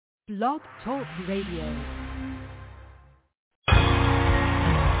Blog Talk Radio.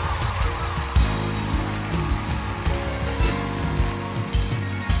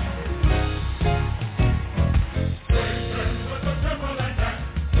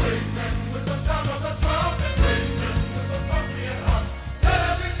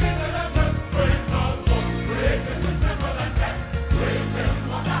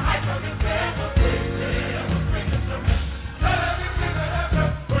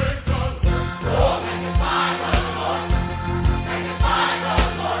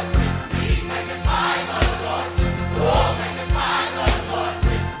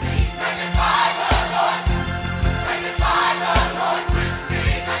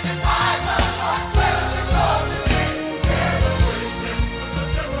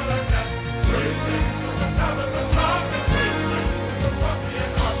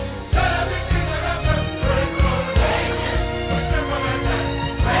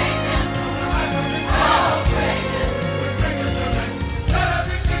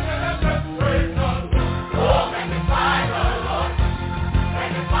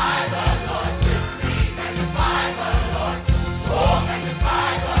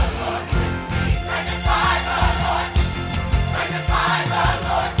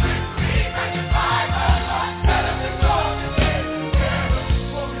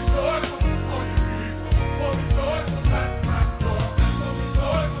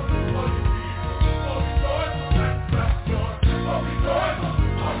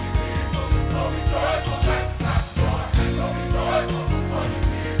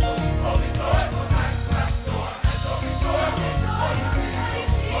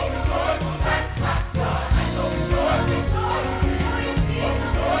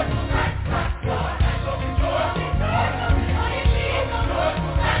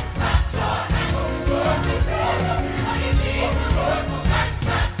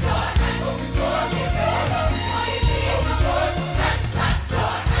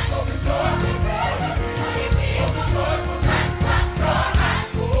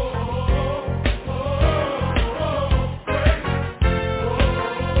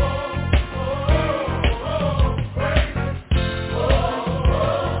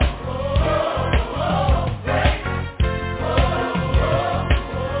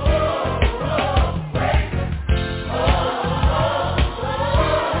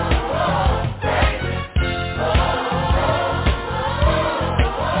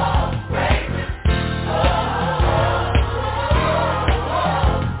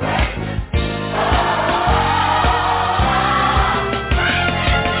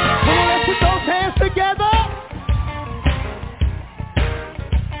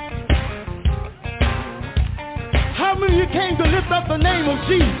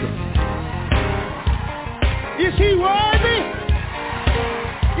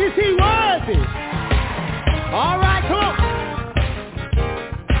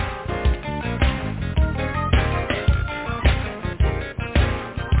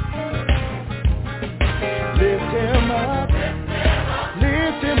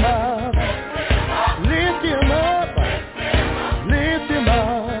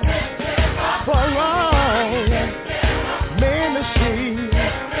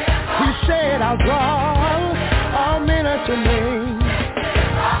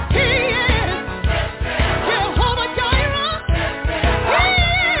 He is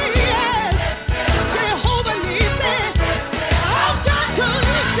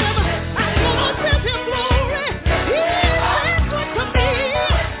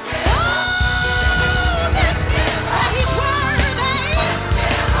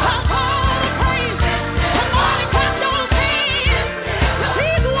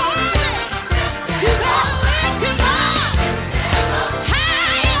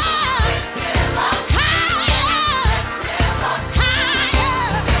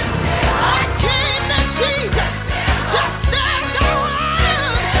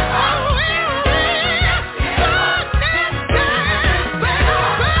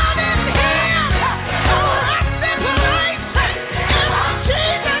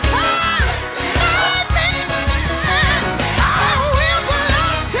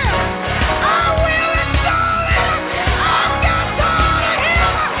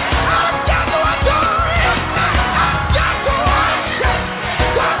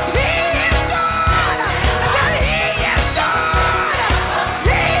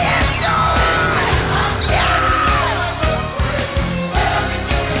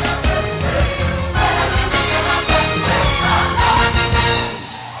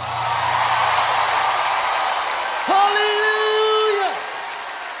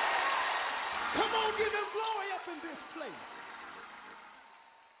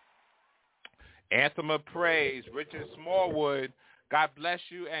Anthem of Praise, Richard Smallwood. God bless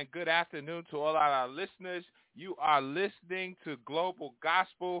you and good afternoon to all our listeners. You are listening to Global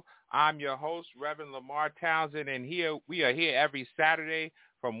Gospel. I'm your host, Reverend Lamar Townsend, and we are here every Saturday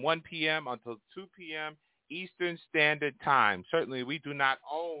from 1 p.m. until 2 p.m. Eastern Standard Time. Certainly, we do not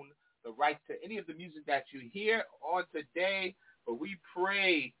own the right to any of the music that you hear on today, but we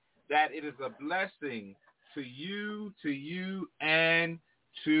pray that it is a blessing to you, and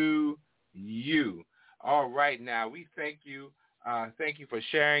to you. All right, now we thank you. Thank you for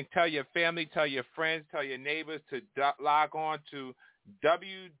sharing. Tell your family, tell your friends, tell your neighbors to log on to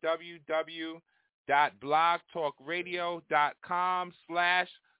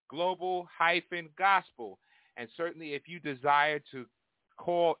www.blogtalkradio.com/global-gospel. And certainly if you desire to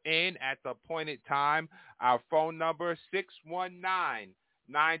call in at the appointed time, our phone number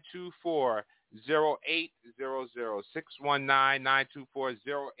 619-924-0800,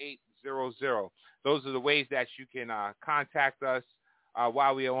 619-924-0800. Those are the ways that you can contact us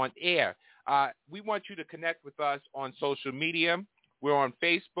while we are on air. We want you to connect with us on social media. We're on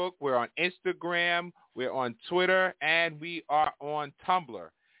Facebook, we're on Instagram, we're on Twitter, and we are on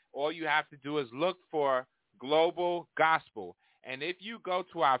Tumblr. All you have to do is look for Global Gospel. And if you go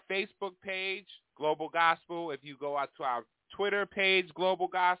to our Facebook page, Global Gospel, if you go out to our Twitter page, Global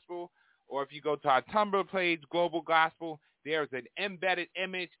Gospel, or if you go to our Tumblr page, Global Gospel, there's an embedded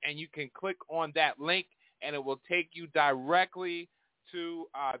image, and you can click on that link, and it will take you directly to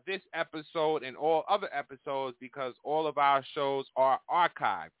this episode and all other episodes because all of our shows are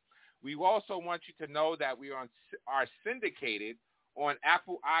archived. We also want you to know that we are syndicated on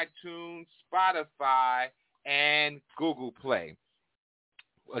Apple iTunes, Spotify, and Google Play.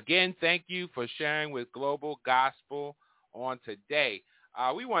 Again, thank you for sharing with Global Gospel on today.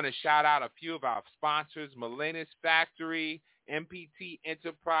 We want to shout out a few of our sponsors: Melenis Factory, MPT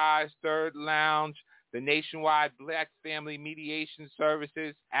Enterprise, Third Lounge, the Nationwide Black Family Mediation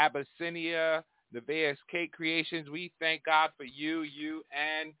Services, Abyssinia, Nevaeh's Cake Creations. We thank God for you,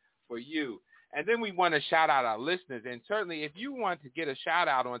 and for you. And then we want to shout out our listeners. And certainly if you want to get a shout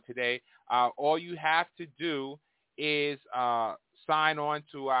out on today, all you have to do is sign on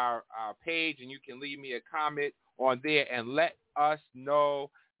to our page, and you can leave me a comment on there and let us know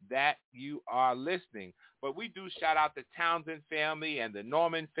that you are listening. But we do shout out the Townsend family and the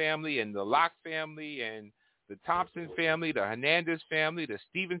Norman family and the Locke family and the Thompson family, the Hernandez family, the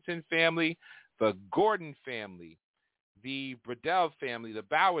Stevenson family, the Gordon family, the Bradell family, the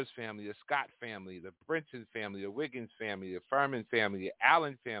Bowers family, the Scott family, the Brinson family, the Wiggins family, the Furman family, the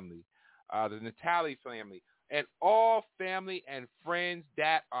Allen family, the Natali family, and all family and friends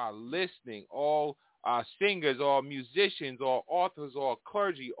that are listening, all singers, all musicians, all authors, all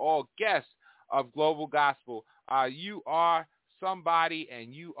clergy, all guests of Global Gospel. You are somebody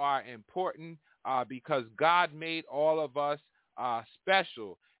and you are important because God made all of us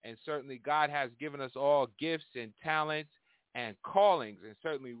special. And certainly God has given us all gifts and talents and callings. And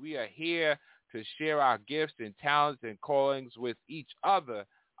certainly we are here to share our gifts and talents and callings with each other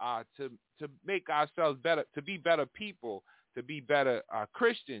to make ourselves better, to be better people, to be better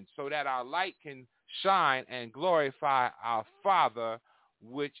Christians, so that our light can shine and glorify our Father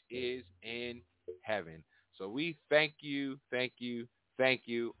which is in heaven. So we thank you,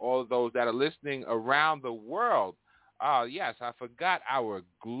 all of those that are listening around the world. Yes, I forgot our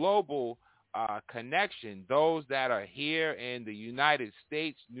global connection, those that are here in the United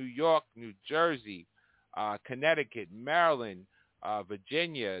States, New York, New Jersey, Connecticut, Maryland,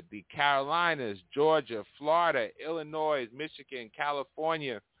 Virginia, the Carolinas, Georgia, Florida, Illinois, Michigan,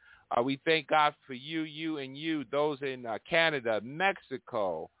 California. We thank God for you, and you, those in Canada,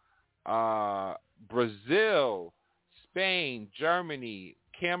 Mexico, Brazil, Spain, Germany,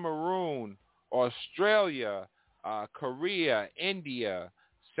 Cameroon, Australia, Korea, India,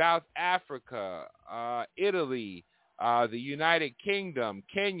 South Africa, Italy, the United Kingdom,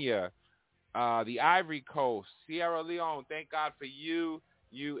 Kenya, the Ivory Coast, Sierra Leone. Thank God for you,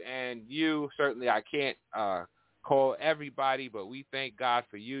 and you. Certainly I can't call everybody, but we thank God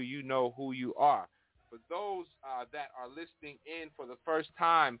for you. You know who you are. For those that are listening in for the first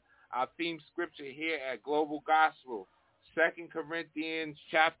time, our theme scripture here at Global Gospel, 2 Corinthians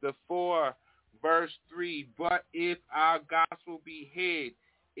chapter 4, verse 3. But if our gospel be hid,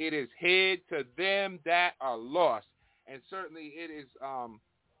 it is hid to them that are lost. And certainly it is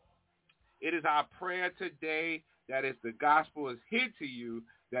our prayer today that if the gospel is hid to you,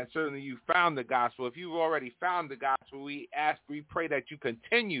 that certainly you found the gospel. If you've already found the gospel, we pray that you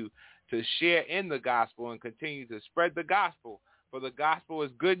continue to share in the gospel and continue to spread the gospel. For the gospel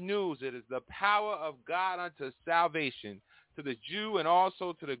is good news. It is the power of God unto salvation to the Jew and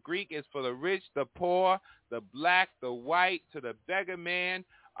also to the Greek. It's for the rich, the poor, the black, the white, to the beggar man,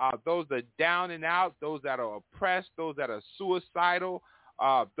 those that are down and out, those that are oppressed, those that are suicidal,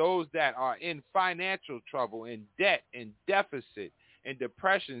 those that are in financial trouble, in debt, in deficit, in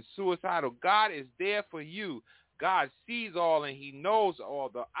depression, suicidal. God is there for you. God sees all and he knows all.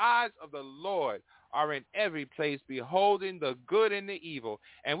 The eyes of the Lord are in every place, beholding the good and the evil.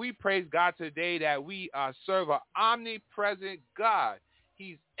 And we praise God today that we serve an omnipresent God.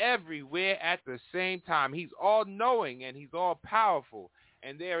 He's everywhere at the same time. He's all-knowing and he's all-powerful,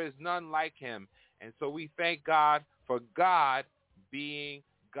 and there is none like him. And so we thank God for God being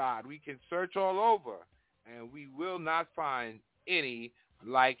God. We can search all over, and we will not find any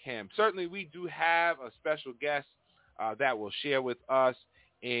like him. Certainly, we do have a special guest that will share with us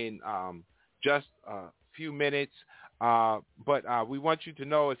in just a few minutes. But we want you to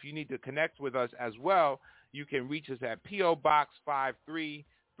know if you need to connect with us as well, you can reach us at P.O. Box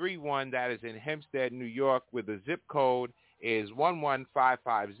 5331. That is in Hempstead, New York, where the zip code is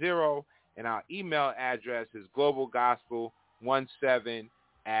 11550. And our email address is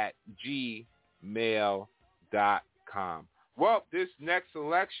globalgospel17@gmail.com. Well, this next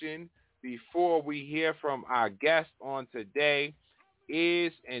selection, before we hear from our guest on today,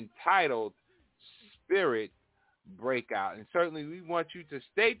 is entitled Spirit Breakout. And certainly we want you to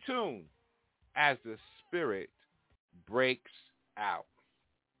stay tuned as the Spirit breaks out.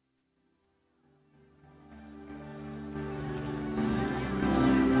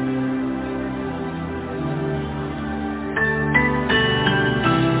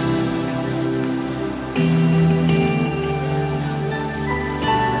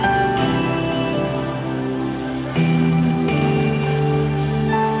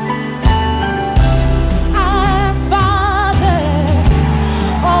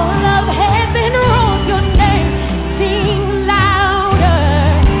 All of heaven rolls your name, sing louder.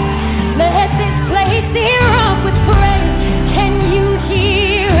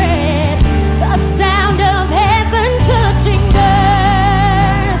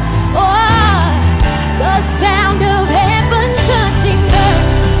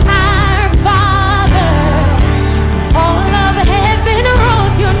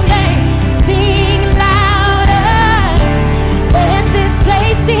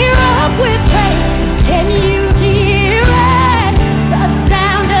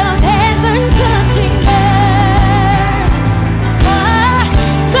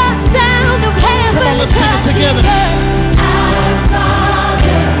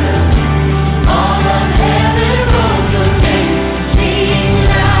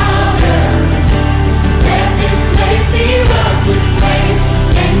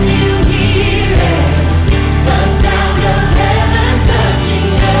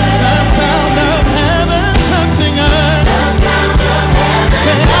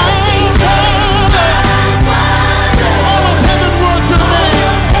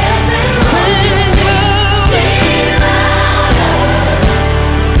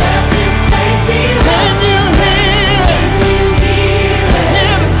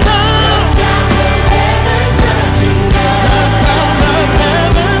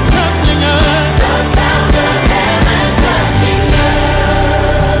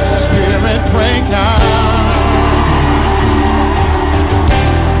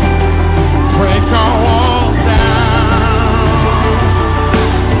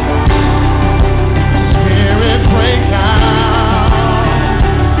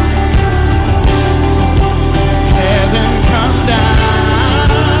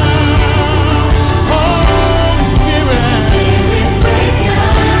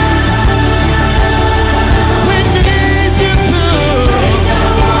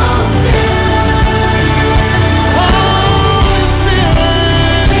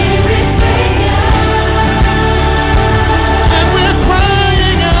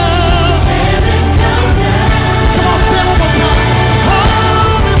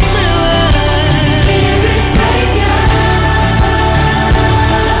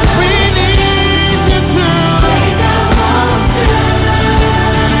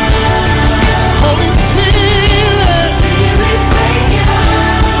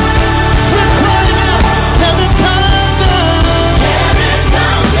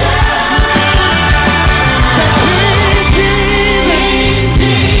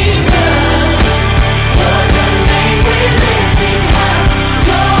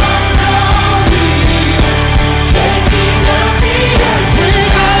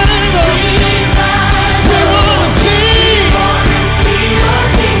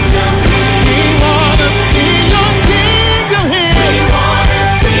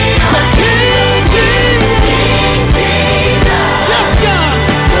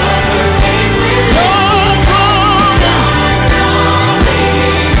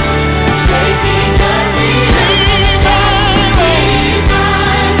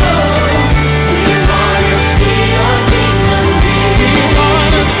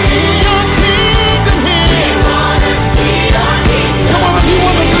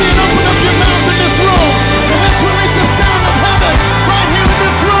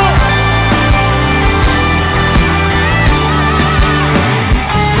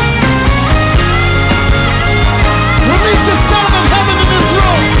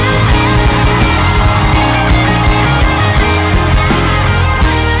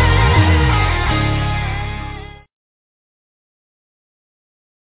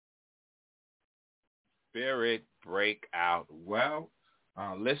 Spirit Breakout. Well,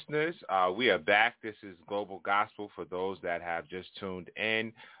 listeners, we are back. This is Global Gospel for those that have just tuned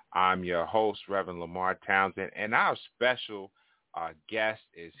in. I'm your host, Reverend Lamar Townsend, and our special guest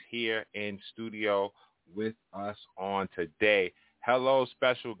is here in studio with us on today. Hello,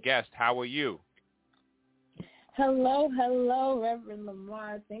 special guest. How are you? Hello, Reverend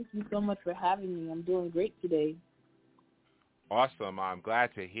Lamar. Thank you so much for having me. I'm doing great today. Awesome. I'm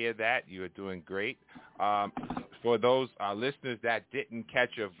glad to hear that. You are doing great. For those listeners that didn't catch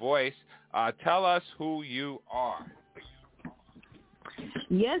your voice, tell us who you are.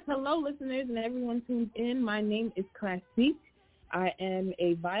 Yes, hello, listeners and everyone tuned in. My name is Classique. I am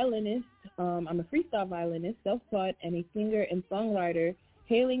a violinist. I'm a freestyle violinist, self-taught, and a singer and songwriter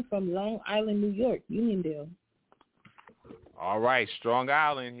hailing from Long Island, New York, Uniondale. All right. Strong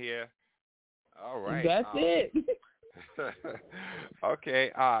Island here. All right. That's it.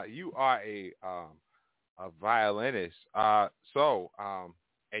 Okay, you are a violinist.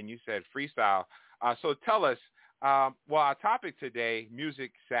 And you said freestyle. So tell us. Well, our topic today,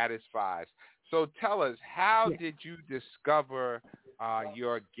 music satisfies. So tell us, how did you discover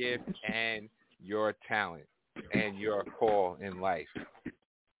your gift and your talent and your call in life?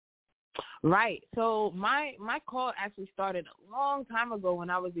 Right. So my call actually started a long time ago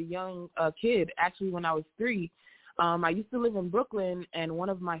when I was a young kid. Actually, when I was 3. I used to live in Brooklyn, and one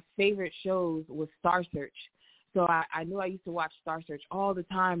of my favorite shows was Star Search. So I knew I used to watch Star Search all the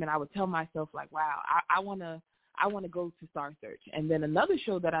time, and I would tell myself, like, wow, I want to go to Star Search. And then another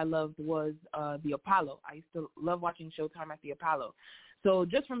show that I loved was the Apollo. I used to love watching Showtime at the Apollo. So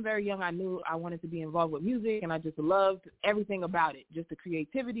just from very young, I knew I wanted to be involved with music, and I just loved everything about it, just the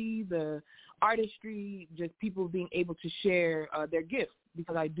creativity, the artistry, just people being able to share their gifts,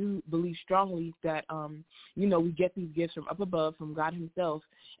 because I do believe strongly that, we get these gifts from up above, from God himself,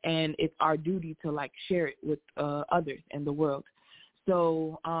 and it's our duty to, share it with others and the world.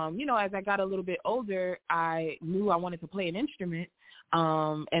 So, as I got a little bit older, I knew I wanted to play an instrument,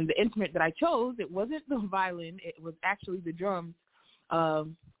 and the instrument that I chose, it wasn't the violin, it was actually the drums.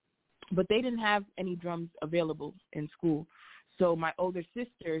 But they didn't have any drums available in school. So my older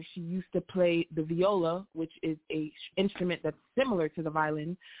sister, she used to play the viola, which is a instrument that's similar to the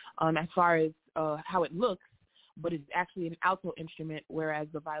violin as far as how it looks, but it's actually an alto instrument, whereas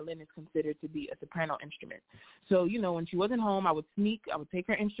the violin is considered to be a soprano instrument. So, when she wasn't home, I would sneak, I would take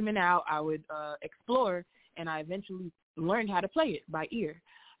her instrument out, I would explore, and I eventually learned how to play it by ear.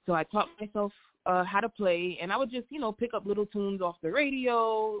 So I taught myself how to play, and I would just, pick up little tunes off the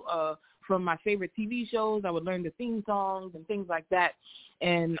radio, from my favorite TV shows. I would learn the theme songs and things like that,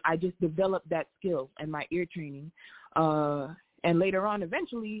 and I just developed that skill and my ear training. And later on,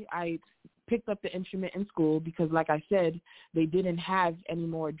 eventually, I picked up the instrument in school because, like I said, they didn't have any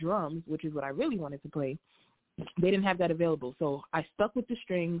more drums, which is what I really wanted to play. They didn't have that available. So I stuck with the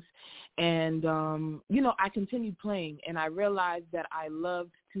strings, and, I continued playing, and I realized that I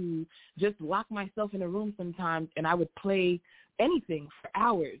loved to just lock myself in a room sometimes, and I would play anything for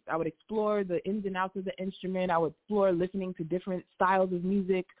hours. I would explore the ins and outs of the instrument. I would explore listening to different styles of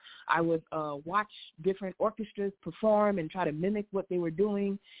music. I would watch different orchestras perform and try to mimic what they were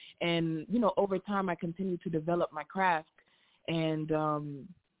doing. And, over time, I continued to develop my craft. And,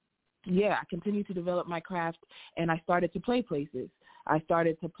 I continued to develop my craft, and I started to play places. I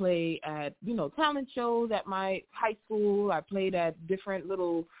started to play at, talent shows at my high school. I played at different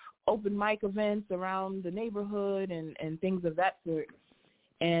little open mic events around the neighborhood and things of that sort.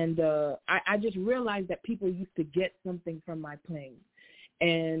 And I just realized that people used to get something from my playing.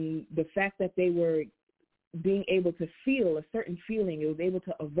 And the fact that they were being able to feel a certain feeling, it was able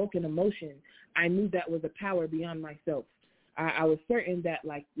to evoke an emotion, I knew that was a power beyond myself. I was certain that,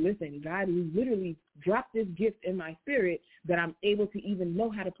 listen, God literally dropped this gift in my spirit that I'm able to even know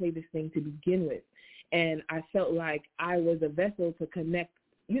how to play this thing to begin with. And I felt like I was a vessel to connect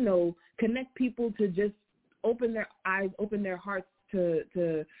people, to just open their eyes, open their hearts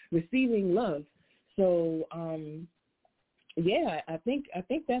to receiving love. So, I think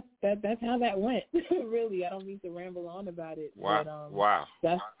that's how that went. Really, I don't mean to ramble on about it. Wow. But, Wow.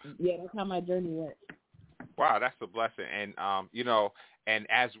 That's how my journey went. Wow, that's a blessing. And, and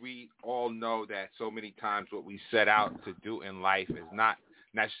as we all know that so many times what we set out to do in life is not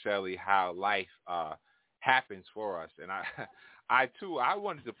necessarily how life happens for us. And I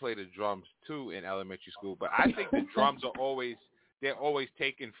wanted to play the drums, too, in elementary school. But I think the drums they're always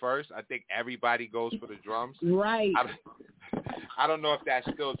taken first. I think everybody goes for the drums. Right. I don't know if that's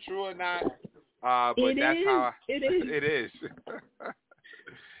still true or not, but that's how it is.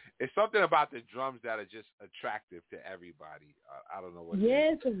 it's something about the drums that are just attractive to everybody. I don't know what.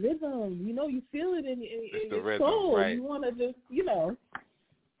 Yeah, it's the rhythm. You know, you feel it in your rhythm, soul. right? You want to just, you know.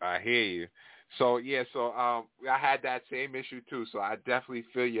 I hear you. So yeah, I had that same issue too. So I definitely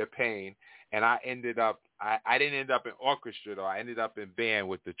feel your pain. And I ended up, I didn't end up in orchestra though. I ended up in band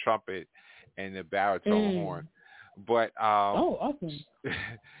with the trumpet and the baritone horn. But awesome.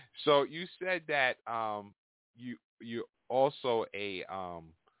 So you said that you also a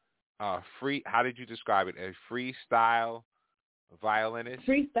free. How did you describe it? A freestyle violinist.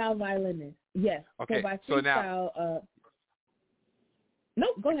 Freestyle violinist. Yes. Okay. So by freestyle. So now, no,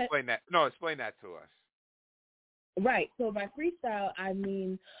 go ahead. Explain that to us. Right. So by freestyle, I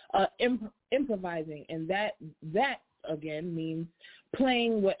mean improvising, and that again means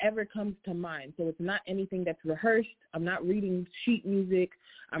playing whatever comes to mind. So it's not anything that's rehearsed. I'm not reading sheet music.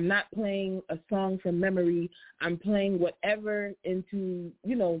 I'm not playing a song from memory. I'm playing whatever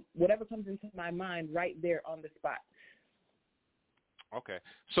whatever comes into my mind right there on the spot. Okay.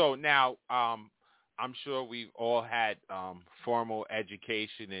 So now, I'm sure we've all had formal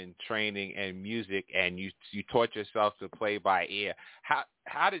education and training in music, and you taught yourself to play by ear.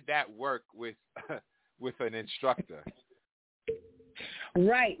 How did that work with with an instructor?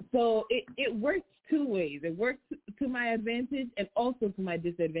 Right. So it works two ways. It works to my advantage and also to my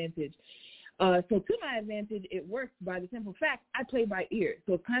disadvantage. So to my advantage, it works by the simple fact I play by ear.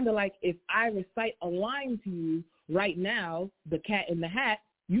 So it's kind of like if I recite a line to you right now, the cat in the hat,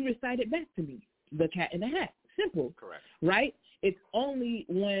 you recite it back to me. The cat in the hat. Simple. Correct. Right? It's only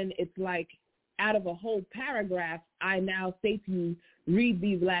when it's like out of a whole paragraph, I now say to you, read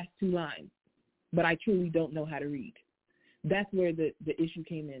these last two lines. But I truly don't know how to read. That's where the issue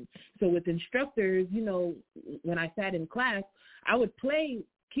came in. So with instructors, when I sat in class, I would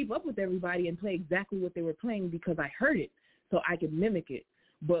keep up with everybody and play exactly what they were playing because I heard it, so I could mimic it.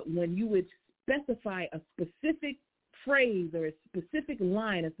 But when you would specify a specific phrase or a specific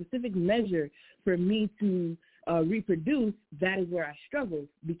line, a specific measure for me to reproduce, that is where I struggled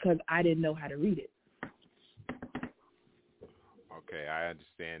because I didn't know how to read it. Okay, I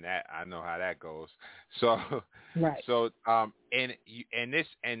understand that. I know how that goes. So, right. So, and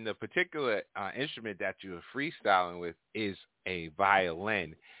the particular instrument that you're freestyling with is a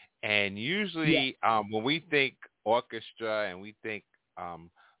violin, and usually, when we think orchestra and we think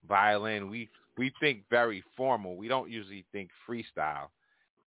violin, we think very formal. We don't usually think freestyle.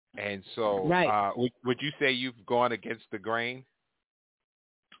 And so, right. Would you say you've gone against the grain?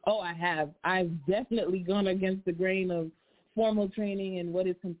 Oh, I have. I've definitely gone against the grain of formal training and what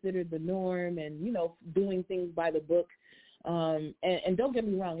is considered the norm and, doing things by the book. And don't get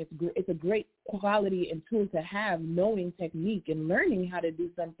me wrong, it's a great quality and tool to have, knowing technique and learning how to do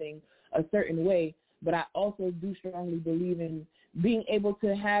something a certain way. But I also do strongly believe in being able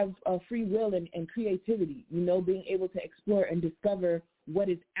to have a free will and creativity, being able to explore and discover what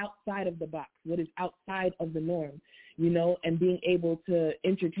is outside of the box, what is outside of the norm, and being able to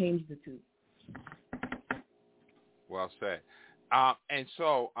interchange the two. Well said. And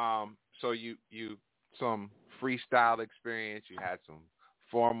so you some freestyle experience, you had some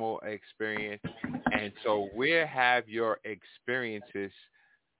formal experience, and so where have your experiences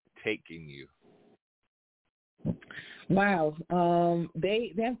taken you? Wow,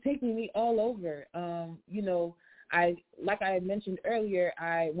 they have taken me all over. Like I had mentioned earlier,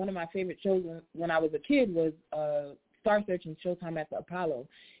 one of my favorite shows when I was a kid was Star Search and Showtime at the Apollo.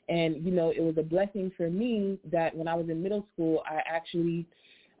 And, it was a blessing for me that when I was in middle school, I actually,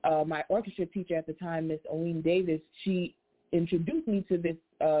 my orchestra teacher at the time, Miss Oween Davis, she introduced me to this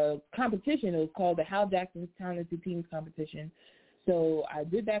competition. It was called the Hal Jackson's Talented Teens Competition. So I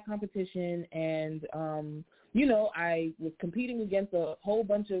did that competition, and, I was competing against a whole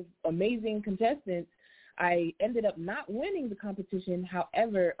bunch of amazing contestants. I ended up not winning the competition.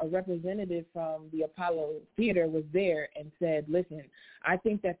 However, a representative from the Apollo Theater was there and said, listen, I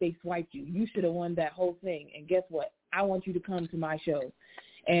think that they swiped you. You should have won that whole thing. And guess what? I want you to come to my show.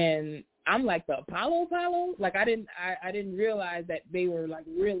 And I'm like, the Apollo? Like, I didn't realize that they were, like,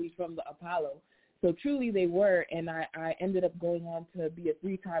 really from the Apollo. So truly they were, and I ended up going on to be a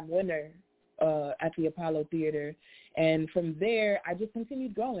 3-time winner at the Apollo Theater. And from there, I just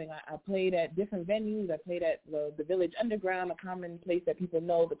continued growing. I played at different venues. I played at the Village Underground, a common place that people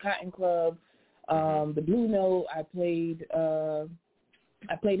know, the Cotton Club, the Blue Note. I played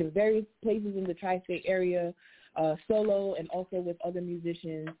in various places in the tri-state area, solo and also with other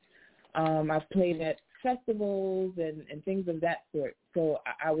musicians. I've played at festivals and things of that sort. So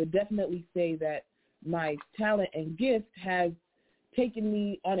I would definitely say that my talent and gift has taken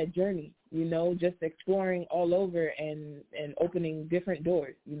me on a journey, just exploring all over and opening different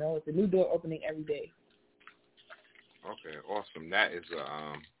doors. It's a new door opening every day. Okay, awesome. That is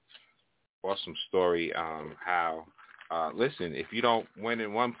a awesome story. How listen, if you don't win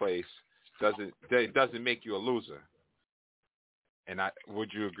in one place, it doesn't make you a loser. And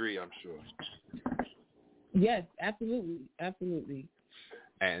would you agree? I'm sure. Yes, absolutely.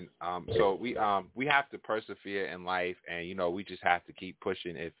 And so we have to persevere in life, and we just have to keep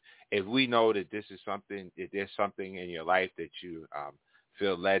pushing. If we know that this is something, if there's something in your life that you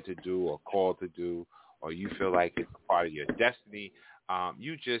feel led to do or called to do, or you feel like it's a part of your destiny,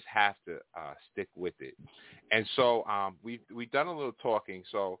 you just have to stick with it. And so we've done a little talking.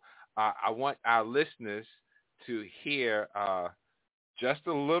 So I want our listeners to hear just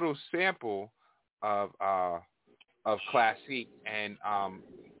a little sample of Classique, and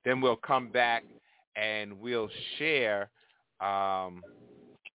then we'll come back and we'll share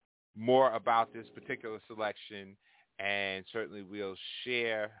more about this particular selection, and certainly we'll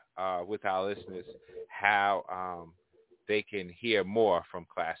share with our listeners how they can hear more from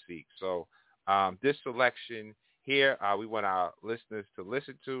Classique. So this selection here, we want our listeners to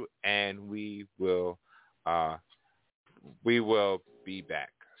listen to, and we will be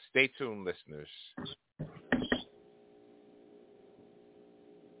back. Stay tuned, listeners.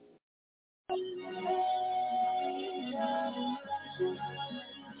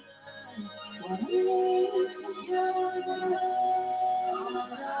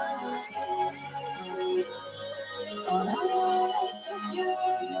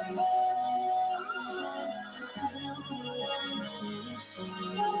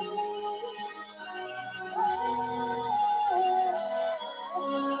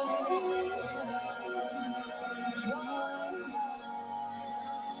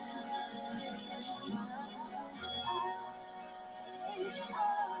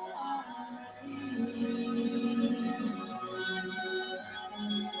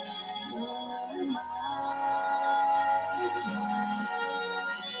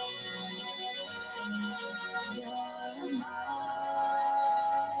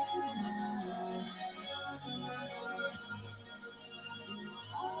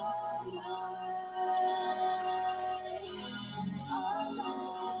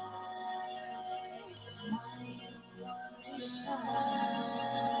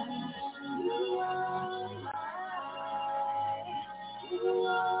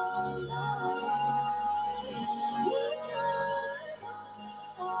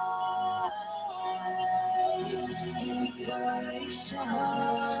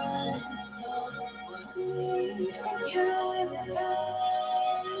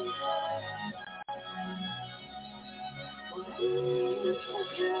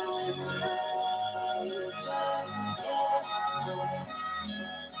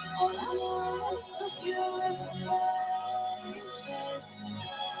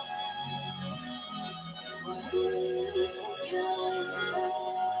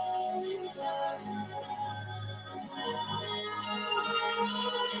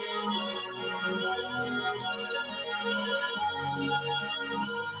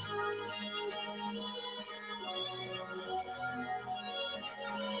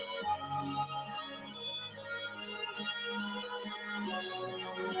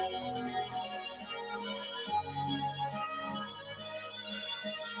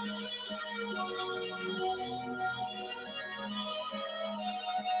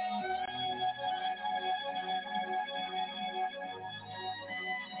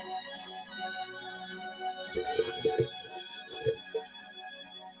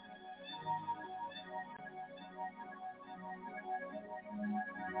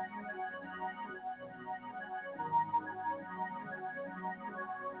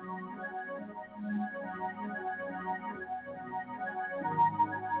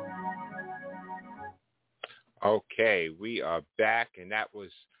 Okay, we are back, and that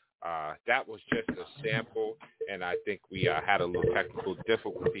was just a sample, and I think we had a little technical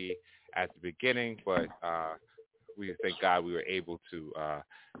difficulty at the beginning, but we thank God we were able to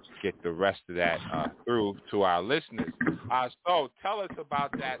get the rest of that through to our listeners. So tell us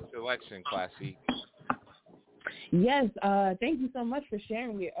about that selection, Classique. Yes, thank you so much for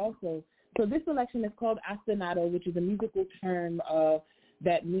sharing it also. So this selection is called ostinato, which is a musical term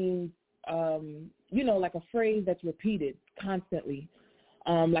that means, like a phrase that's repeated constantly,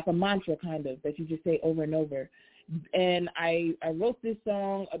 like a mantra kind of, that you just say over and over. And I wrote this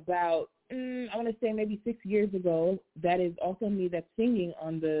song about, I want to say maybe 6 years ago. That is also me that's singing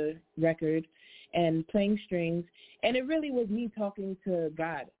on the record. and playing strings. And it really was me talking to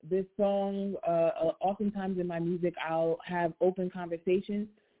God. This song, oftentimes in my music, I'll have open conversations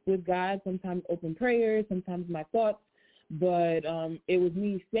with God, sometimes open prayers, sometimes my thoughts. But it was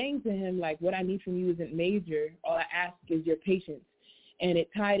me saying to him, like, what I need from you isn't major. All I ask is your patience. And it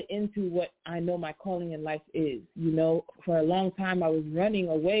tied into what I know my calling in life is. You know, for a long time I was running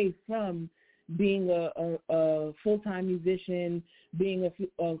away from being a full-time musician, being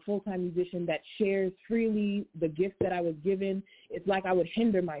a full-time musician that shares freely the gifts that I was given. It's like I would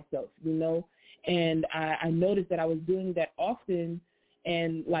hinder myself, you know. And I noticed that I was doing that often.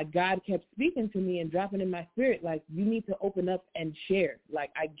 And, like, God kept speaking to me and dropping in my spirit, like, you need to open up and share. Like,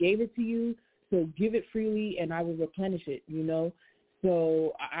 I gave it to you, so give it freely, and I will replenish it, you know.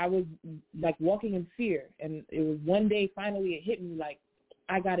 So I was, like, walking in fear. And it was one day, finally, it hit me, like,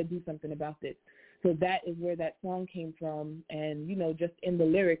 I got to do something about this. So that is where that song came from. And, you know, just in the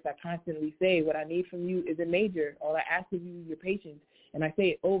lyrics, I constantly say, what I need from you isn't major. All I ask of you is your patience. And I say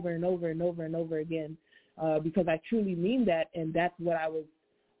it over and over and over and over again. Because I truly mean that, and that's what I was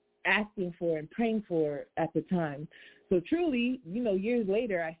asking for and praying for at the time. So truly, you know, years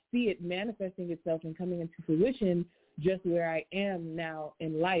later, I see it manifesting itself and coming into fruition just where I am now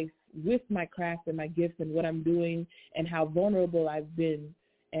in life with my craft and my gifts and what I'm doing and how vulnerable I've been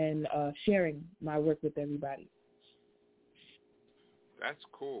and sharing my work with everybody. That's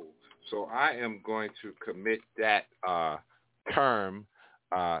cool. So I am going to commit that term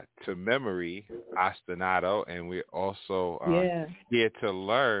to memory, ostinato, and we're also here to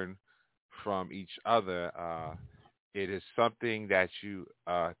learn from each other. It is something that you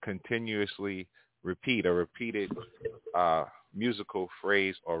continuously repeat, a repeated musical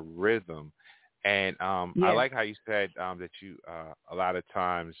phrase or rhythm. And I like how you said that you a lot of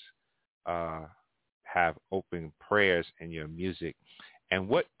times have open prayers in your music. And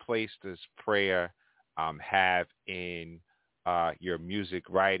what place does prayer have in your music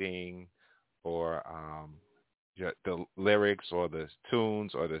writing, or the lyrics, or the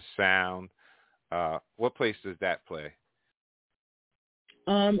tunes, or the sound? What place does that play?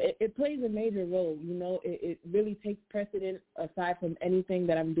 It plays a major role. You know, it really takes precedent aside from anything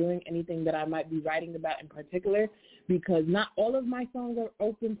that I'm doing, anything that I might be writing about in particular, because not all of my songs are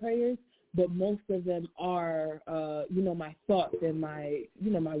open prayers, but most of them are, you know, my thoughts and my, you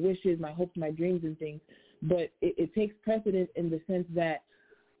know, my wishes, my hopes, my dreams and things. But it takes precedence in the sense that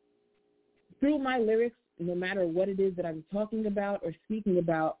through my lyrics, no matter what it is that I'm talking about or speaking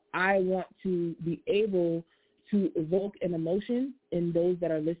about, I want to be able to evoke an emotion in those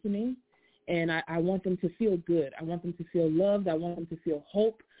that are listening. And I want them to feel good. I want them to feel loved. I want them to feel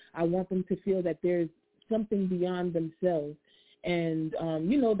hope. I want them to feel that there's something beyond themselves. And,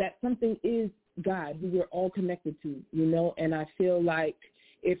 you know, that something is God, who we're all connected to, you know. And I feel like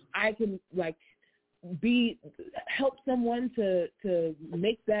if I can, like, help someone to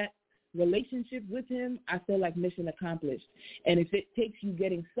make that relationship with him, I feel like mission accomplished. And if it takes you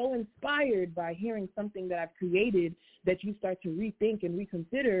getting so inspired by hearing something that I've created that you start to rethink and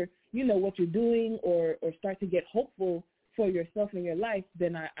reconsider, you know, what you're doing, or start to get hopeful for yourself and your life,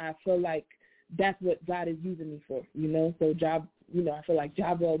 then I feel like that's what God is using me for, you know. So I feel like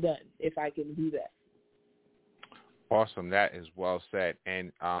job well done if I can do that. Awesome. That is well said.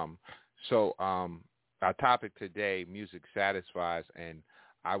 And so our topic today, music satisfies, and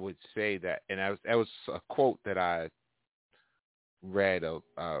I would say that, and that was a quote that I read,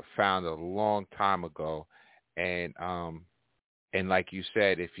 found a long time ago, and like you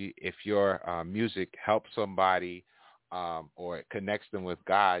said, if your music helps somebody or it connects them with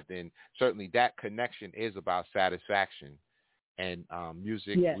God, then certainly that connection is about satisfaction. And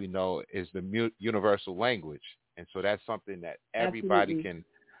music, we know, is the universal language, and so that's something that everybody can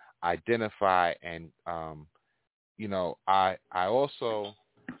identify. And you know, I also,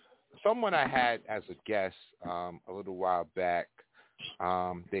 someone I had as a guest a little while back,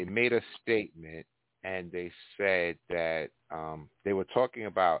 they made a statement, and they said that they were talking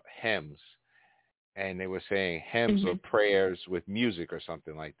about hymns, and they were saying hymns or prayers with music or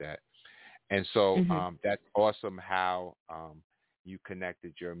something like that. And so that's awesome how you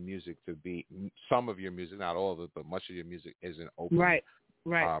connected your music to be, some of your music, not all of it, but much of your music is an open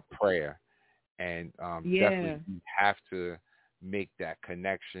prayer. And definitely you have to make that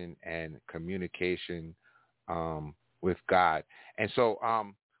connection and communication with God. And so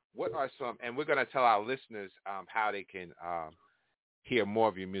what are some, and we're going to tell our listeners how they can hear more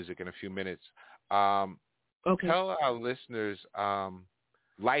of your music in a few minutes. Tell our listeners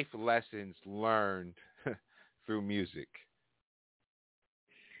life lessons learned through music.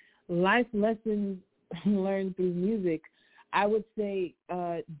 Life lessons learned through music. I would say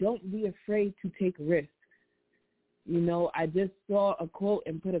don't be afraid to take risks. You know, I just saw a quote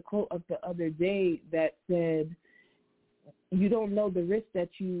and put a quote up the other day that said, you don't know the risks that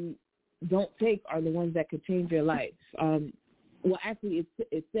you don't take are the ones that could change your life. Well, actually,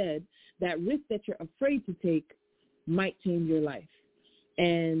 it said that risk that you're afraid to take might change your life.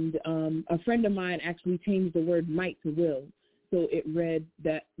 And a friend of mine actually changed the word might to will. So it read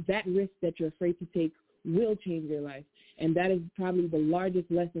that risk that you're afraid to take will change your life. And that is probably the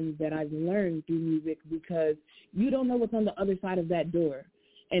largest lesson that I've learned through music, because you don't know what's on the other side of that door.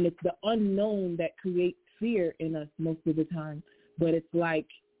 And it's the unknown that creates fear in us most of the time. But it's like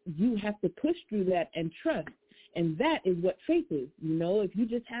you have to push through that and trust. And that is what faith is. You know, if you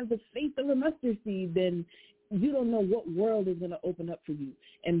just have the faith of a mustard seed, then you don't know what world is going to open up for you.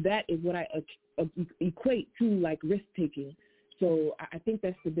 And that is what I equate to like risk taking. So I think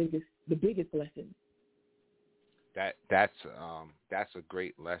that's the biggest lesson. That's a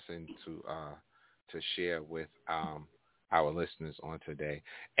great lesson to share with our listeners on today.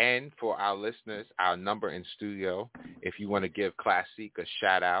 And for our listeners, our number in studio, if you want to give Classique a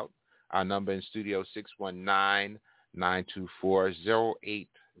shout out, our number in studio 619-924-0800,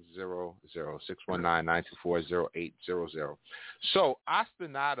 619-924-0800. So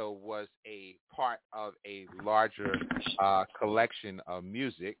Ostinato was a part of a larger collection of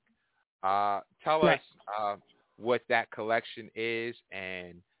music. Tell us what that collection is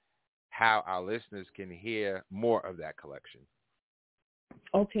and how our listeners can hear more of that collection.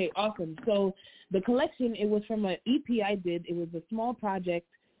 Okay, awesome. So the collection, it was from an EP I did. It was a small project,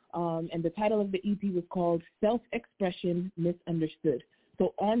 and the title of the EP was called Self-Expression Misunderstood.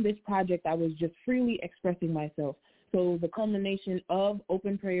 So on this project, I was just freely expressing myself. So the culmination of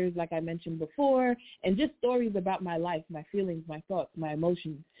open prayers, like I mentioned before, and just stories about my life, my feelings, my thoughts, my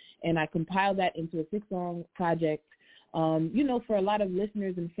emotions. And I compiled that into a 6-song project. You know, for a lot of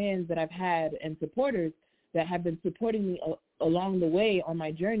listeners and fans that I've had and supporters that have been supporting me along the way on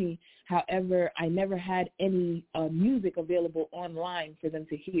my journey. However, I never had any music available online for them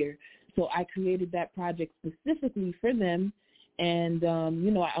to hear. So I created that project specifically for them. And,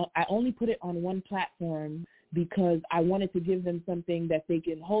 you know, I only put it on one platform because I wanted to give them something that they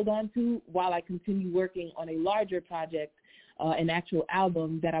can hold on to while I continue working on a larger project, an actual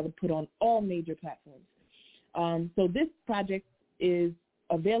album that I would put on all major platforms. So this project is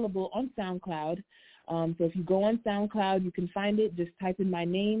available on SoundCloud. So if you go on SoundCloud, you can find it. Just type in my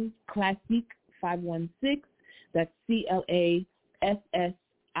name, Classique 516. That's CLASSIQUE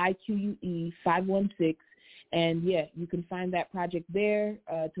 516. And, yeah, you can find that project there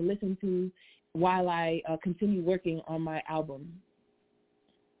to listen to while I continue working on my album.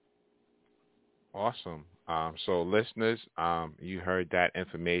 Awesome. So listeners, you heard that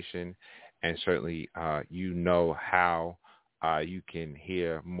information, and certainly you know how you can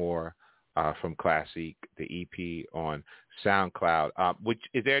hear more from Classique, the EP on SoundCloud.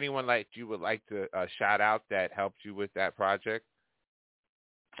 Is there anyone like you would like to shout out that helped you with that project?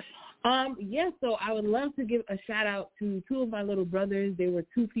 Yeah, so I would love to give a shout out to 2 of my little brothers. They were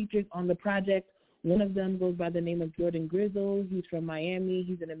 2 features on the project. One of them goes by the name of Jordan Grizzle. He's from Miami.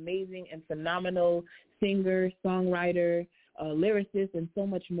 He's an amazing and phenomenal singer, songwriter, lyricist, and so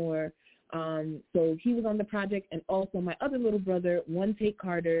much more. So he was on the project. And also my other little brother, One Take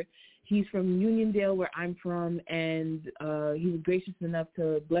Carter. He's from Uniondale, where I'm from, and he was gracious enough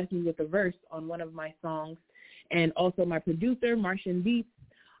to bless me with a verse on one of my songs. And also my producer, Martian Beats,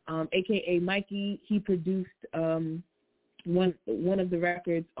 a.k.a. Mikey, he produced one of the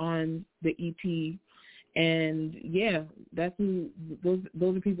records on the EP. And, yeah, those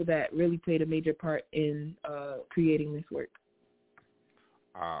are people that really played a major part in creating this work.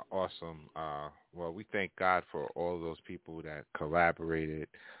 Awesome. Well, we thank God for all those people that collaborated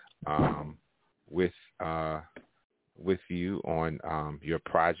with you on your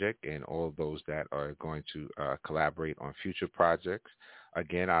project, and all those that are going to collaborate on future projects.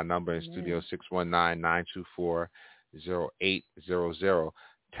 Again, our number in studio 619-924-0800.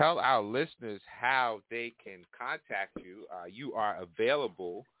 Tell our listeners how they can contact you. You are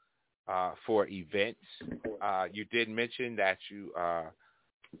available for events. You did mention that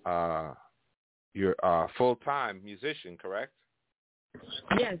you're a full-time musician, correct?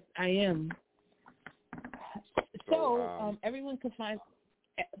 Yes, I am. So everyone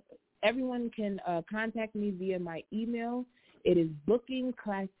can contact me via my email. It is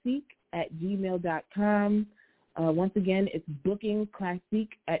bookingclassique@gmail.com. Once again, it's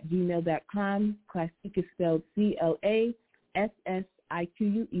bookingclassique@gmail.com. Classique is spelled CLASSIQUE.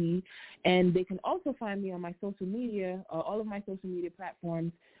 IQUE. And they can also find me on my social media, all of my social media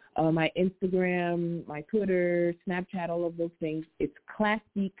platforms, my Instagram, my Twitter, Snapchat, all of those things. It's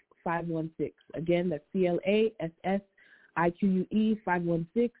Classique 516. Again, that's CLASSIQUE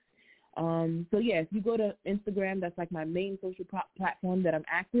 516. So yeah, if you go to Instagram, that's like my main social platform that I'm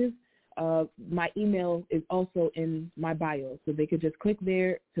active. My email is also in my bio, so they could just click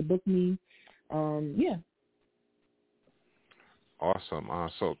there to book me. Yeah. Awesome.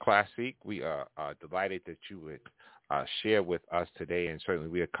 So Classique, we are delighted that you would share with us today, and certainly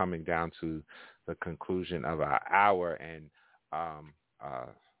we are coming down to the conclusion of our hour, and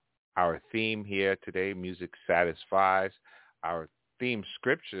our theme here today, Music Satisfies. Our theme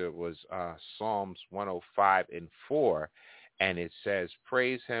scripture was Psalms 105:4, and it says,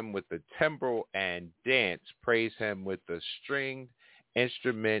 praise him with the timbrel and dance, praise him with the stringed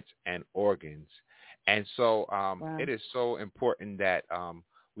instruments and organs. And so Wow. It is so important that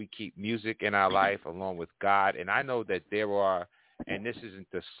we keep music in our life along with God. And I know that there are, and this isn't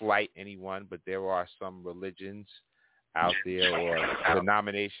to slight anyone, but there are some religions out there, or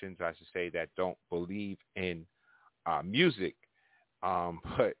denominations, I should say, that don't believe in music.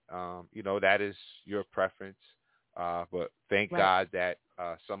 But that is your preference. But thank God that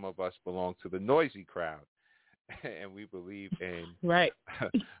some of us belong to the noisy crowd. And we believe in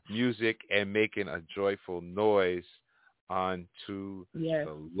music and making a joyful noise unto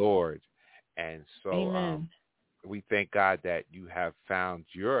the Lord. And so we thank God that you have found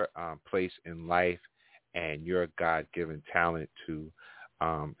your place in life and your God-given talent to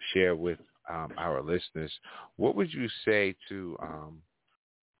share with our listeners. What would you say to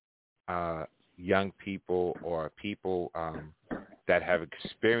young people or people that have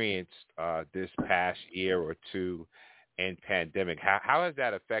experienced this past year or two in pandemic? How has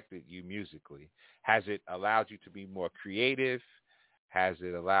that affected you musically? Has it allowed you to be more creative? Has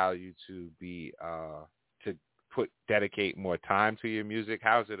it allowed you to be to dedicate more time to your music?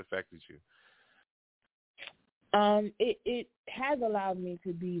 How has it affected you? It has allowed me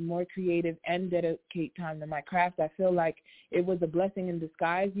to be more creative and dedicate time to my craft. I feel like it was a blessing in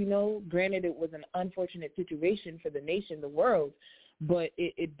disguise, Granted, it was an unfortunate situation for the nation, the world, but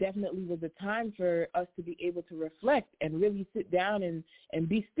it definitely was a time for us to be able to reflect and really sit down and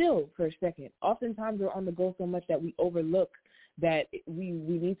be still for a second. Oftentimes we're on the go so much that we overlook that we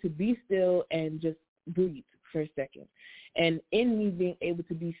need to be still and just breathe for a second. And in me being able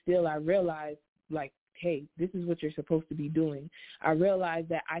to be still, I realized, like, hey, this is what you're supposed to be doing. I realized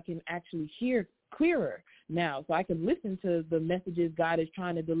that I can actually hear clearer now, so I can listen to the messages God is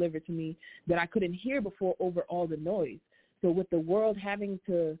trying to deliver to me that I couldn't hear before over all the noise. So with the world having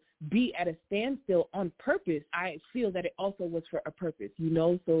to be at a standstill on purpose, I feel that it also was for a purpose,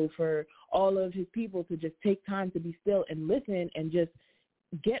 So for all of his people to just take time to be still and listen and just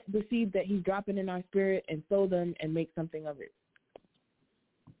get the seeds that he's dropping in our spirit and sow them and make something of it.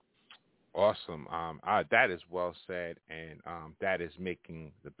 Awesome. That is well said, and that is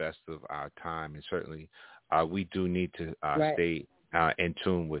making the best of our time. And certainly we do need to stay in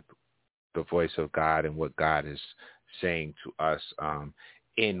tune with the voice of God and what God is saying to us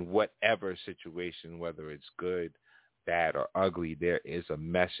in whatever situation, whether it's good, bad, or ugly. There is a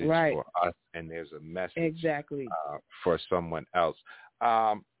message for us, and there's a message for someone else.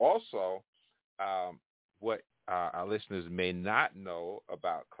 Also, what our listeners may not know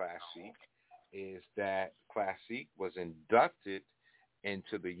about Classique is that Classique was inducted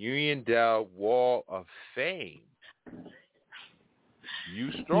into the Union Dell Wall of Fame.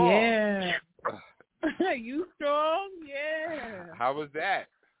 You strong. Yeah. You strong? Yeah. How was that?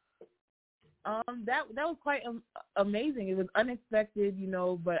 That was quite amazing. It was unexpected,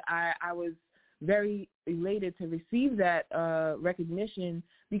 but I was very elated to receive that recognition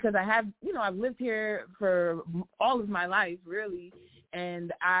because I've lived here for all of my life, really,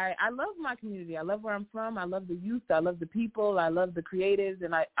 and I love my community. I love where I'm from. I love the youth. I love the people. I love the creatives,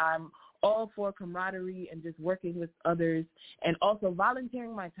 and I'm all for camaraderie and just working with others and also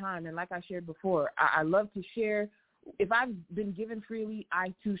volunteering my time. And like I shared before, I love to share. If I've been given freely,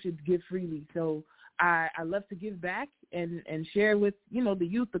 I too should give freely. So I love to give back and share with, the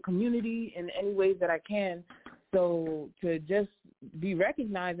youth, the community in any ways that I can. So to just be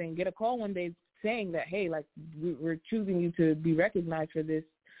recognized and get a call one day saying that, hey, like we're choosing you to be recognized for this,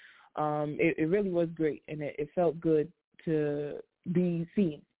 it really was great. And it felt good to be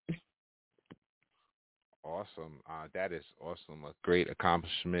seen. Awesome. That is awesome. A great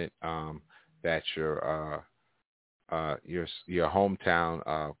accomplishment that your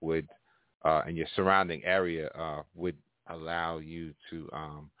hometown would and your surrounding area would allow you to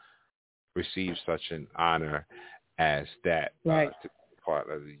receive such an honor as that.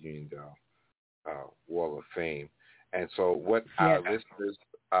 Wall of Fame. And so what our listeners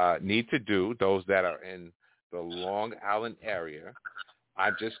need to do, those that are in the Long Island area,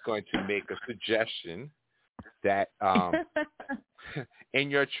 I'm just going to make a suggestion that in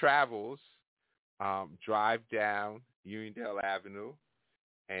your travels, drive down Uniondale Avenue,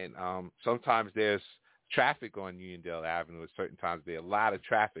 and sometimes there's traffic on Uniondale Avenue. At certain times there's a lot of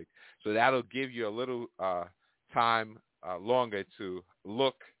traffic, so that'll give you a little time longer to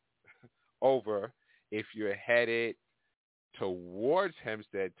look over. If you're headed towards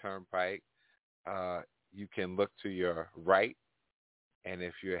Hempstead Turnpike, you can look to your right, and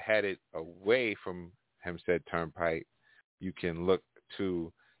if you're headed away from Hempstead Turnpike, you can look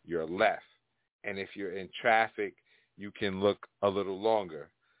to your left. And if you're in traffic, you can look a little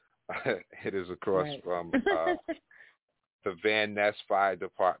longer. It is across from the Van Ness Fire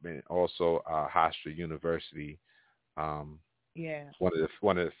Department, also Hofstra University. One of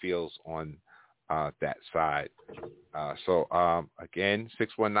the fields on that side. So again,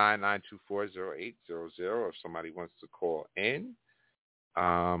 619-924-0800. If somebody wants to call in,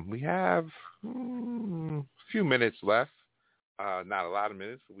 we have a few minutes left. Not a lot of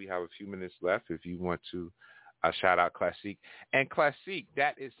minutes, but we have a few minutes left if you want to shout out Classique. And Classique,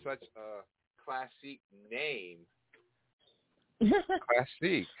 that is such a Classique name.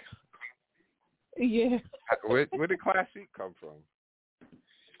 Classique. Yeah. Where did Classique come from?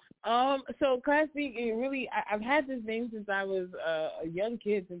 So Classique, I've had this name since I was a young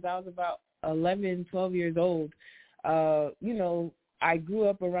kid, since I was about 11, 12 years old. I grew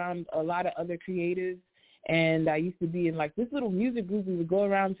up around a lot of other creatives, and I used to be in like this little music group. We would go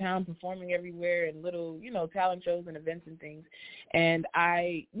around town performing everywhere and little, talent shows and events and things. And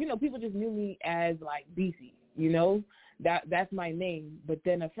people just knew me as like BC, that's my name. But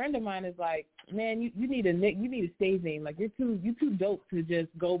then a friend of mine is like, man, you need a stage name. Like you're too dope to just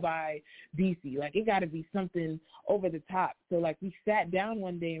go by BC. Like it got to be something over the top. So like we sat down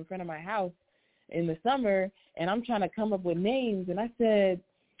one day in front of my house in the summer, and I'm trying to come up with names. And I said,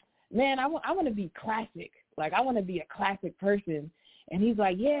 man, I want to be classic. Like I want to be a classic person. And he's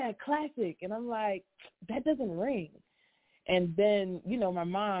like, yeah, classic. And I'm like, that doesn't ring. And then, my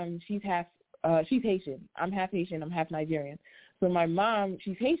mom, she's Haitian. I'm half Haitian. I'm half Nigerian. So my mom,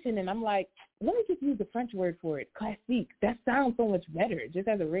 she's Haitian, and I'm like, let me just use the French word for it, classique. That sounds so much better. It just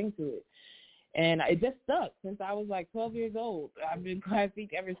has a ring to it. And it just stuck since I was like 12 years old. I've been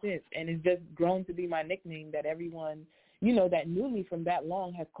Classique ever since, and it's just grown to be my nickname that everyone, that knew me from that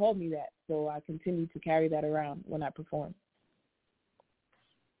long has called me that. So I continue to carry that around when I perform.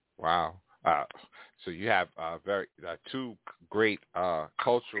 Wow. So you have very two great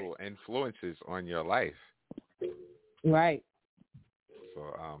cultural influences on your life. Right.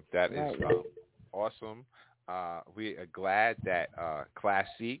 So that is awesome. We are glad that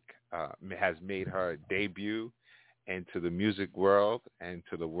Classique has made her debut into the music world and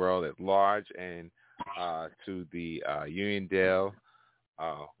to the world at large, and to the Uniondale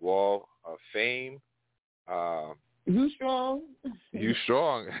Wall of Fame. You strong. You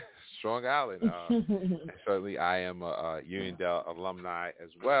strong. Strong Island. Certainly I am a Uniondale alumni as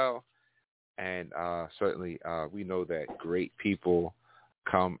well. And certainly we know that great people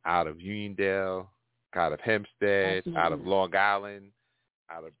come out of Uniondale, out of Hempstead, Absolutely. out of Long Island,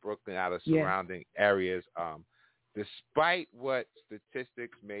 out of Brooklyn, out of surrounding areas. Despite what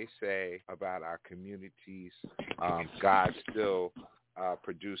statistics may say about our communities, God still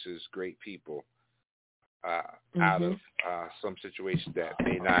produces great people out of some situations that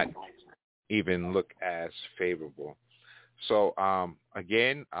may not even look as favorable. So,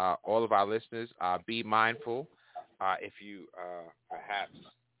 again, all of our listeners, be mindful. If you perhaps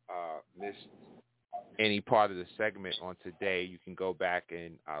missed any part of the segment on today, you can go back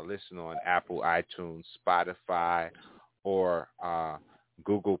and listen on Apple, iTunes, Spotify, or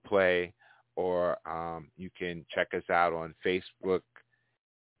Google Play, or you can check us out on Facebook,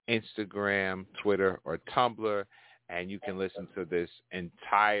 Instagram, Twitter, or Tumblr, and you can listen to this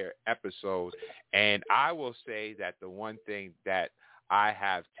entire episode. And I will say that the one thing that I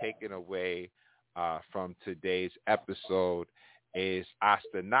have taken away from today's episode is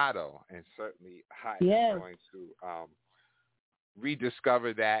ostinato, and certainly I am going to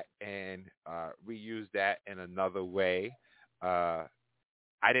rediscover that and reuse that in another way. They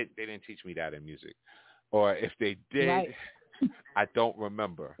didn't teach me that in music, or if they did, I don't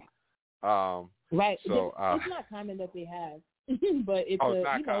remember. Right. So it's not common that they have, but it's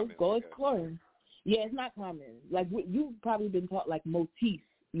go exploring. Yeah, it's not common. Like you've probably been taught like motifs,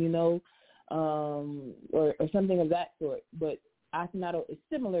 or something of that sort. But ostinato is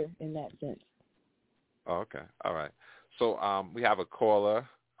similar in that sense. Oh, okay. All right. So we have a caller.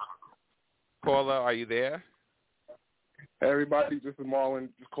 caller, are you there? Hey, everybody, this is Marlon.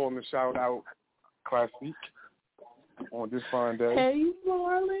 Just calling to shout out Classique on this fine day. Hey,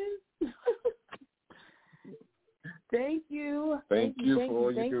 Marlon. Thank you. Thank you for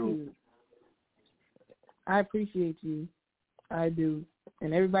all you do. I appreciate you. I do.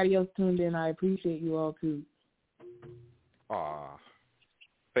 And everybody else tuned in, I appreciate you all too. Aw.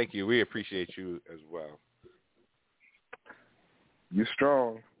 Thank you. We appreciate you as well. You're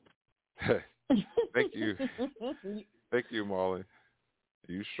strong. Thank you. Thank you, Marlon.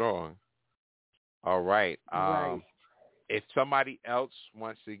 You strong. All right. Right. If somebody else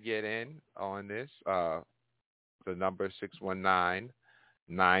wants to get in on this, the number is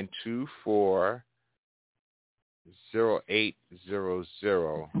 619-924-0800.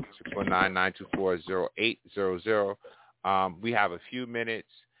 619-924-0800. We have a few minutes,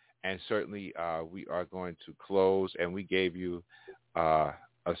 and certainly we are going to close, and we gave you a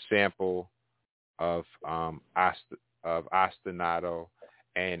sample of ostinato,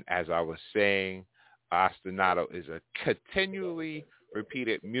 and as I was saying, ostinato is a continually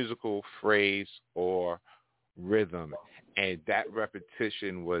repeated musical phrase or rhythm, and that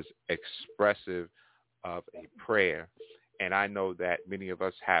repetition was expressive of a prayer. And I know that many of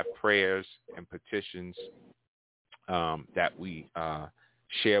us have prayers and petitions that we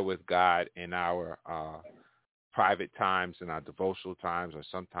share with God in our private times, in our devotional times, or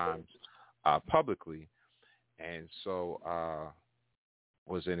sometimes publicly. And so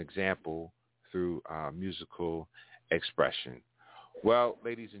was an example through musical expression. Well,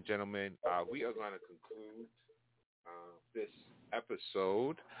 ladies and gentlemen, we are going to conclude this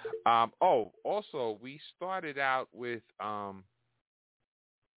episode. Also, we started out with, I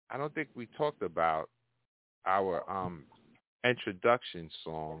don't think we talked about our introduction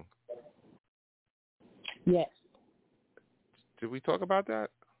song. Yes. Did we talk about that?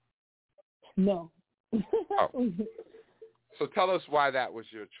 No. Oh. So tell us why that was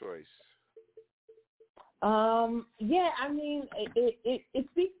your choice. Yeah, I mean, it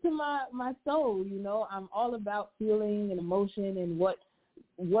speaks to my soul, you know. I'm all about feeling and emotion and what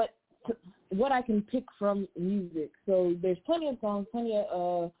I can pick from music. So there's plenty of songs, plenty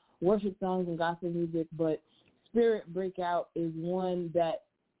of worship songs and gospel music, but Spirit Breakout is one that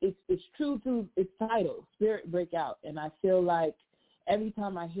it's true to its title, Spirit Breakout, and I feel like every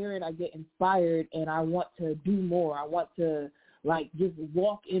time I hear it, I get inspired and I want to do more. I want to just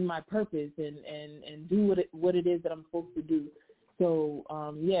walk in my purpose and do what it is that I'm supposed to do. So,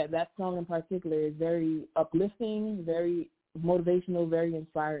 that song in particular is very uplifting, very motivational, very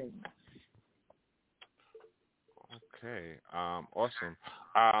inspiring. Okay, awesome.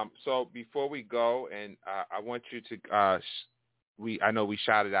 So before we go, and I want you to, I know we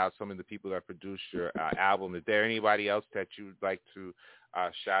shouted out some of the people that produced your album. Is there anybody else that you would like to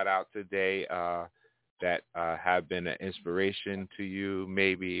shout out today that have been an inspiration to you,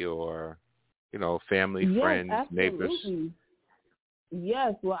 maybe, or, family, friends, absolutely. neighbors?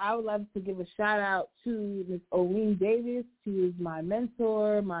 Yes, well, I would love to give a shout-out to Ms. Olene Davis. She is my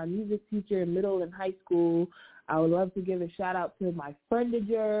mentor, my music teacher in middle and high school. I would love to give a shout-out to my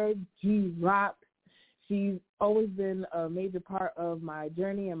friendager, G Rock. She's always been a major part of my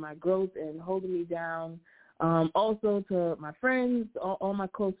journey and my growth and holding me down. Also to my friends, all my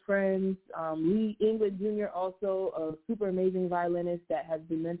close friends, Lee Ingrid Jr., also a super amazing violinist that has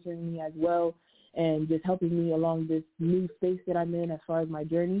been mentoring me as well and just helping me along this new space that I'm in as far as my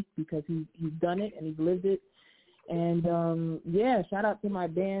journey, because he's done it and he's lived it. And, shout out to my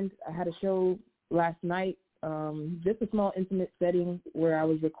band. I had a show last night, just a small intimate setting where I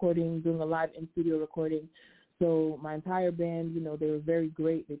was recording, doing a live in-studio recording. So my entire band, they were very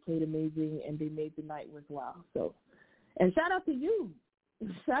great. They played amazing, and they made the night worthwhile. So, and shout out to you.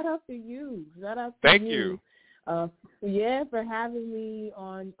 Shout out to you. Shout out to Thank you. For having me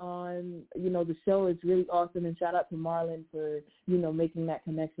on the show. It's really awesome. And shout out to Marlon for, making that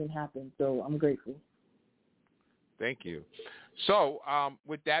connection happen. So I'm grateful. Thank you. So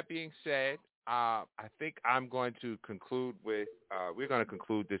with that being said, I think I'm going to conclude with, we're going to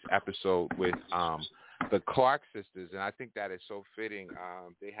conclude this episode with the Clark sisters, and I think that is so fitting.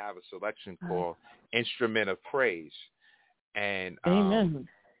 They have a selection called Instrument of Praise, and Amen.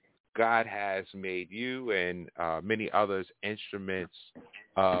 God has made you and many others instruments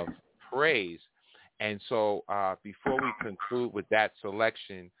of praise. And so before we conclude with that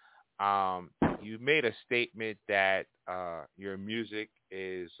selection, you made a statement that your music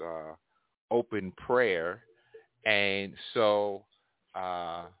is open prayer, and so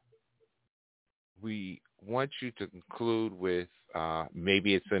we want you to conclude with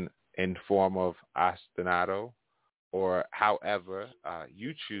maybe it's in form of ostinato, or however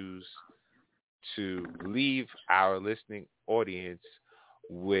you choose to leave our listening audience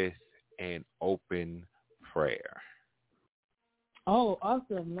with an open prayer. Oh,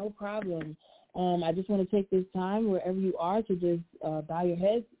 awesome. No problem. I just want to take this time, wherever you are, to just bow your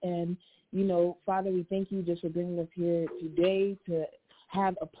heads. And, Father, we thank you just for bringing us here today to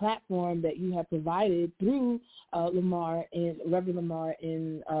have a platform that you have provided through Lamar and Reverend Lamar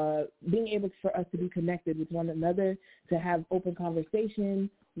in being able for us to be connected with one another, to have open conversation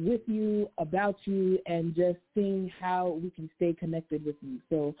with you, about you, and just seeing how we can stay connected with you.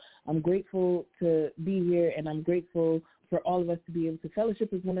 So I'm grateful to be here, and I'm grateful for all of us to be able to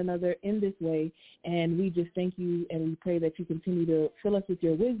fellowship with one another in this way. And we just thank you, and we pray that you continue to fill us with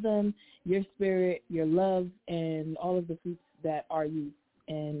your wisdom, your spirit, your love, and all of the fruits that are you.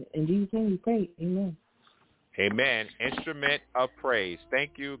 And in Jesus' name we pray. Amen. Amen. Instrument of praise.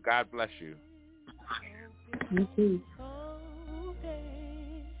 Thank you. God bless you. You too.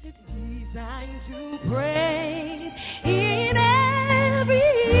 Designed to pray in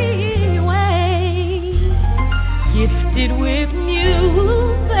every way, gifted with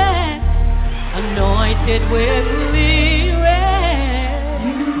music, anointed with lyrics.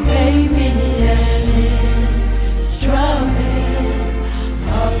 You gave me an instrument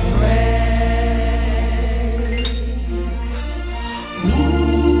of praise.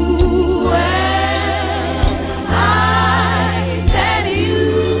 Ooh, well, I said you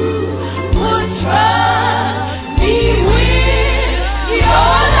would trust me with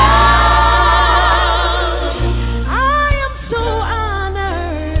your love. I am so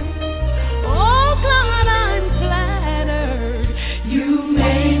honored. Oh God, I'm glad.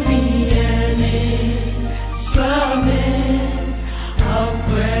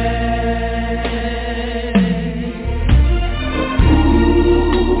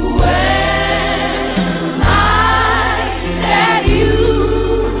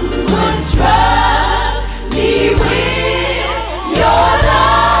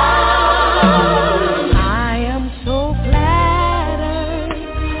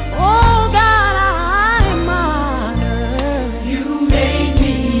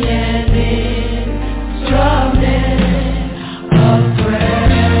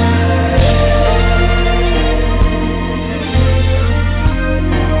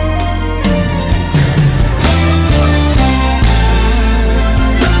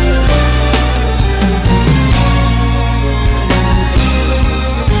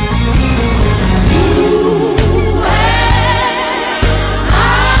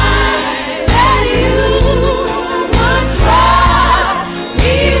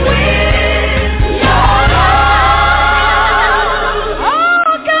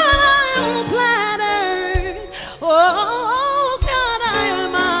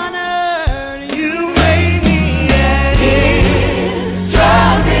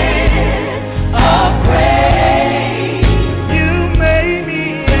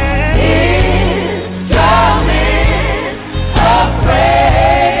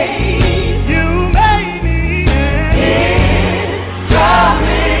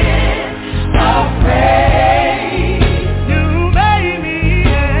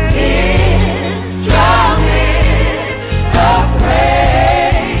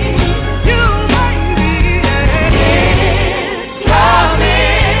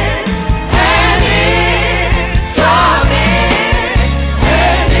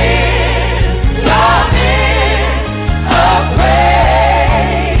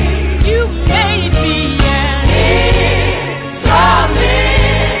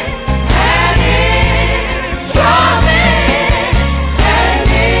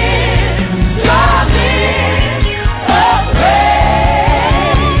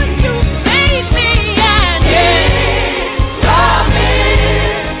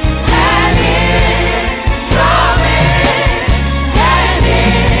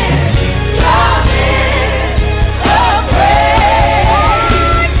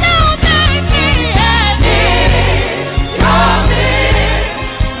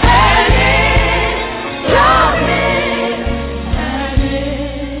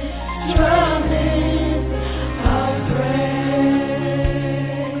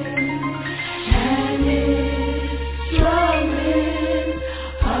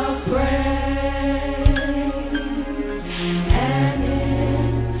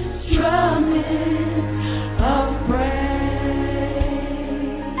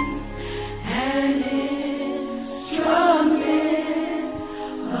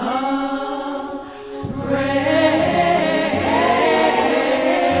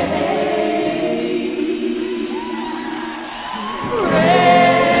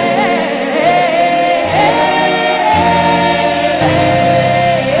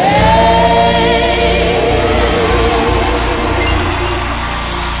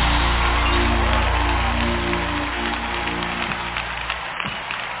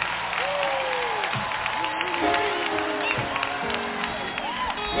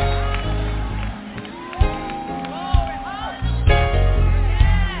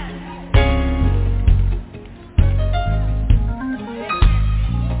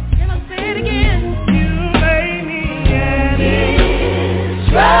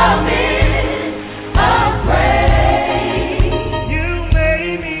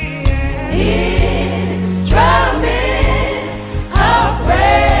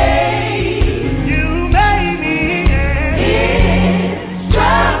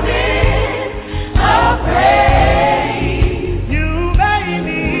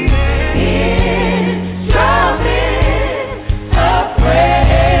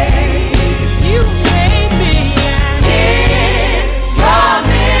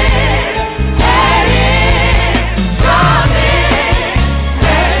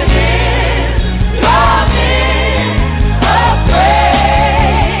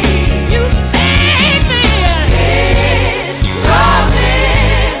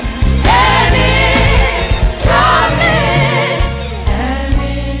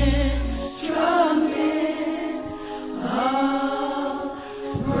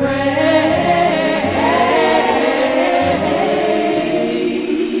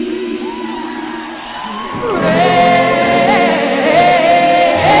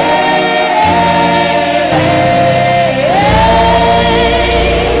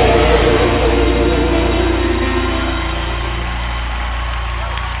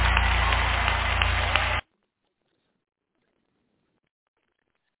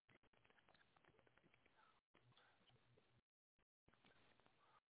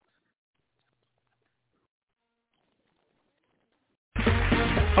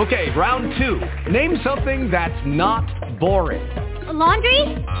 Okay, round 2. Name something that's not boring. A laundry?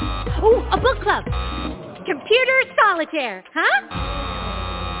 Ooh, a book club. Computer solitaire, huh?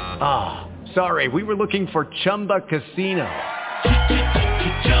 Ah, sorry, we were looking for Chumba Casino.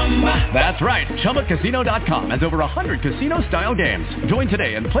 That's right, ChumbaCasino.com has over 100 casino-style games. Join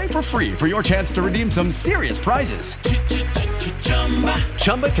today and play for free for your chance to redeem some serious prizes.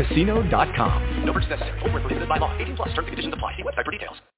 ChumbaCasino.com. No purchase necessary. Void where prohibited by law. 18+ terms and conditions apply. See website for details.